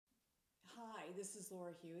Hi, this is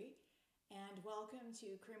Laura Huey, and welcome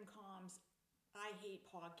to Crimcom's I Hate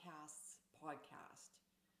Podcasts podcast.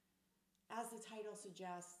 As the title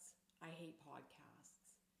suggests, I hate podcasts.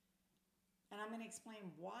 And I'm going to explain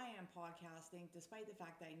why I'm podcasting, despite the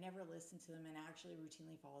fact that I never listen to them and actually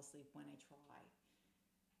routinely fall asleep when I try.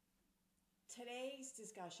 Today's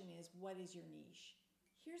discussion is, what is your niche?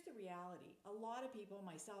 Here's the reality. A lot of people,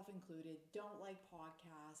 myself included, don't like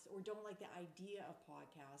podcasts or don't like the idea of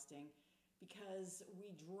podcasting because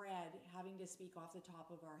we dread having to speak off the top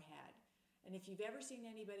of our head. And if you've ever seen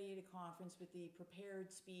anybody at a conference with the prepared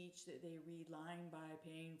speech that they read line by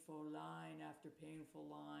painful line after painful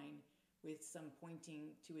line with some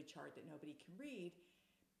pointing to a chart that nobody can read,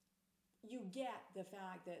 you get the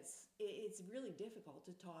fact that it's really difficult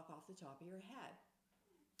to talk off the top of your head.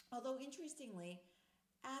 Although interestingly,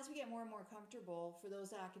 as we get more and more comfortable, for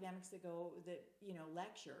those academics that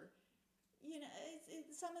lecture,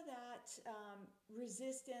 some of that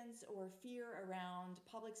resistance or fear around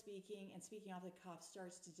public speaking and speaking off the cuff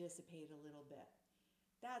starts to dissipate a little bit.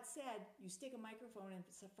 That said, you stick a microphone in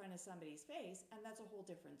front of somebody's face, and that's a whole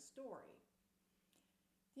different story.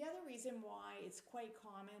 The other reason why it's quite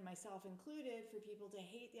common, myself included, for people to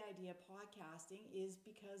hate the idea of podcasting is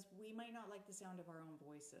because we might not like the sound of our own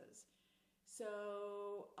voices.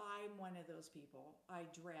 So I'm one of those people. I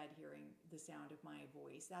dread hearing the sound of my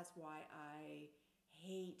voice. That's why I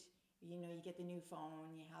hate, you get the new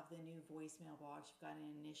phone, you have the new voicemail box, you've got to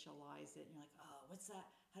initialize it, and you're like, oh, what's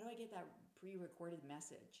that? How do I get that pre-recorded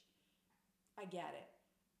message? I get it.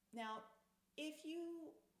 Now, if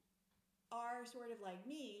you are sort of like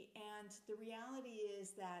me, and the reality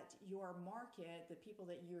is that your market, the people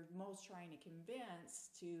that you're most trying to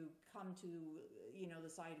convince to come to, the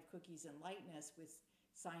side of cookies and lightness with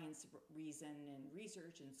science, reason, and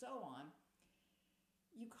research and so on,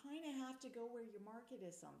 you kind of have to go where your market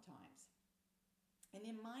is sometimes. And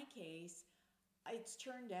in my case, it's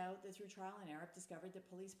turned out that through trial and error, I've discovered that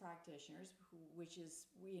police practitioners, which is,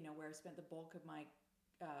 where I've spent the bulk of my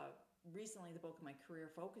recently the bulk of my career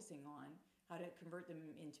focusing on how to convert them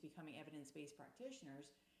into becoming evidence-based practitioners,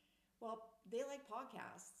 well, they like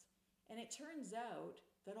podcasts. And it turns out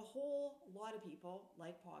that a whole lot of people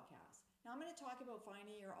like podcasts. Now, I'm going to talk about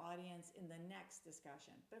finding your audience in the next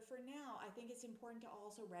discussion. But for now, I think it's important to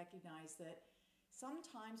also recognize that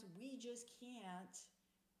sometimes we just can't,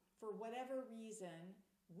 for whatever reason,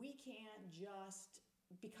 we can't just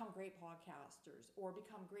become great podcasters or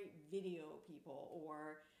become great video people,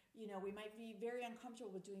 or we might be very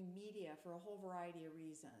uncomfortable with doing media for a whole variety of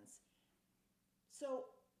reasons.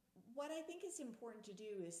 So what I think is important to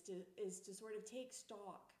do is to sort of take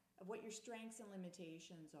stock of what your strengths and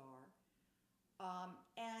limitations are,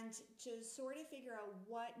 and to sort of figure out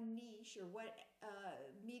what niche or what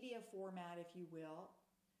media format, if you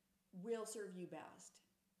will serve you best.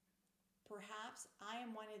 Perhaps I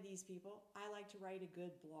am one of these people. I like to write a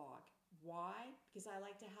good blog. Why? Because I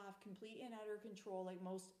like to have complete and utter control. Like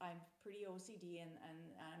most, I'm pretty OCD, and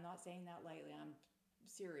I'm not saying that lightly. I'm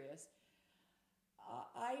serious.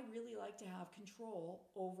 I really like to have control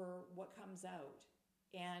over what comes out.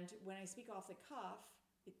 And when I speak off the cuff,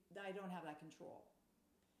 I don't have that control.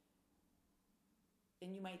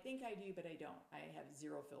 And you might think I do, but I don't. I have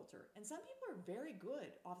zero filter. And some people are very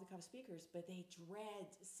good off-the-cuff speakers, but they dread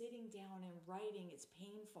sitting down and writing. It's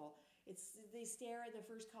painful. They stare at the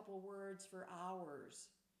first couple words for hours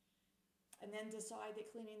and then decide that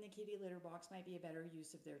cleaning the kitty litter box might be a better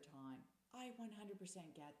use of their time. I 100%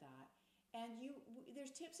 get that. And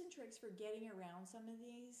there's tips and tricks for getting around some of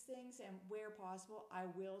these things, and where possible, I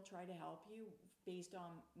will try to help you based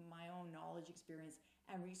on my own knowledge, experience,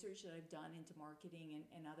 and research that I've done into marketing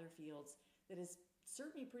and other fields that has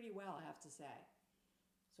served me pretty well, I have to say.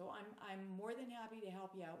 So I'm more than happy to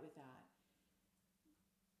help you out with that.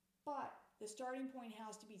 But the starting point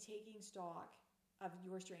has to be taking stock of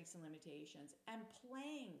your strengths and limitations and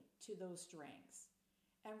playing to those strengths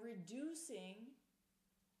and reducing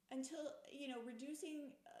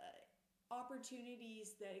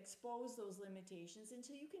opportunities that expose those limitations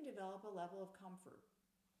until you can develop a level of comfort.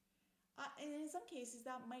 And in some cases,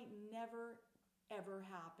 that might never, ever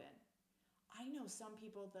happen. I know some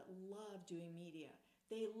people that love doing media.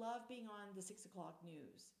 They love being on the 6 o'clock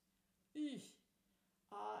news.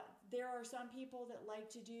 There are some people that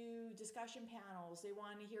like to do discussion panels. They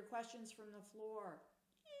want to hear questions from the floor.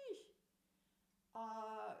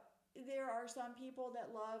 There are some people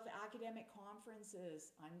that love academic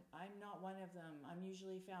conferences. I'm not one of them. I'm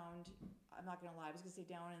usually found, I'm not going to lie, I was going to say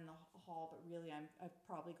down in the hall, but really I've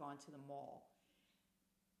probably gone to the mall.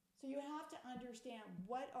 So you have to understand,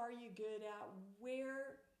 what are you good at?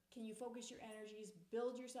 Where Can you focus your energies,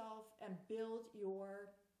 build yourself, and build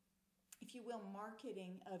your, if you will,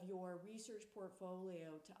 marketing of your research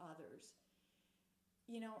portfolio to others?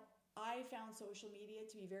 You know, I found social media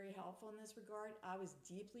to be very helpful in this regard. I was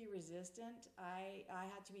deeply resistant. I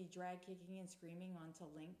had to be drag kicking and screaming onto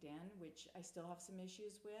LinkedIn, which I still have some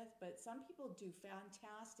issues with, but some people do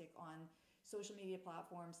fantastic on social media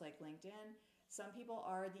platforms like LinkedIn. Some people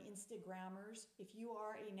are the Instagrammers. If you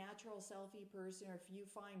are a natural selfie person, or if you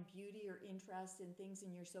find beauty or interest in things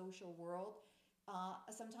in your social world,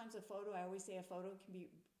 sometimes a photo, I always say a photo can be,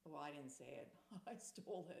 well, I didn't say it, I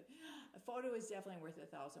stole it. A photo is definitely worth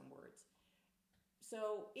 1,000 words.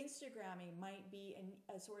 So Instagramming might be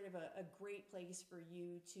a sort of a great place for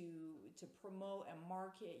you to promote and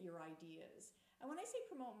market your ideas. And when I say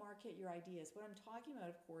promote, market your ideas, what I'm talking about,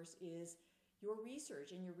 of course, is your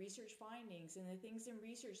research and your research findings and the things in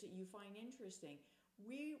research that you find interesting.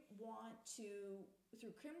 We want to,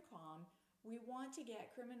 through CrimCom, we want to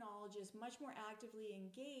get criminologists much more actively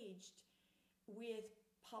engaged with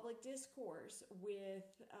public discourse, with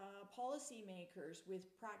policymakers, with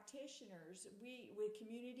practitioners, with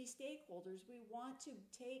community stakeholders. We want to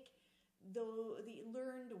take the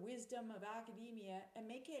learned wisdom of academia and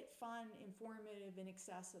make it fun, informative, and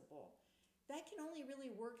accessible. That can only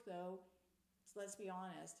really work, though, so let's be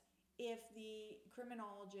honest, if the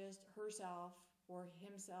criminologist herself or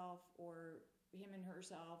himself or him and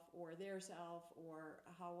herself or their self or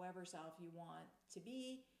however self you want to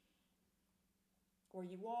be, or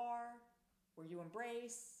you are, or you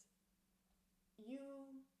embrace, you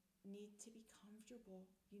need to be comfortable.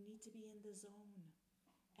 You need to be in the zone.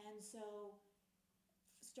 And so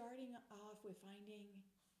starting off with finding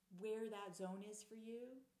where that zone is for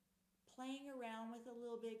you, playing around with a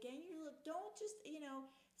little bit, getting your little, don't just,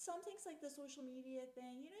 some things like the social media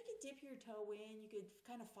thing, you could dip your toe in, you could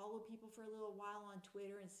kind of follow people for a little while on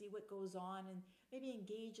Twitter and see what goes on and maybe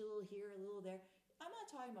engage a little here, a little there. I'm not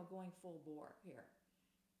talking about going full bore here,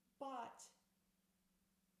 but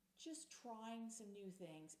just trying some new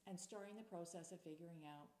things and starting the process of figuring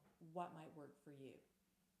out what might work for you.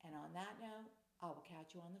 And on that note, I will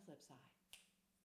catch you on the flip side.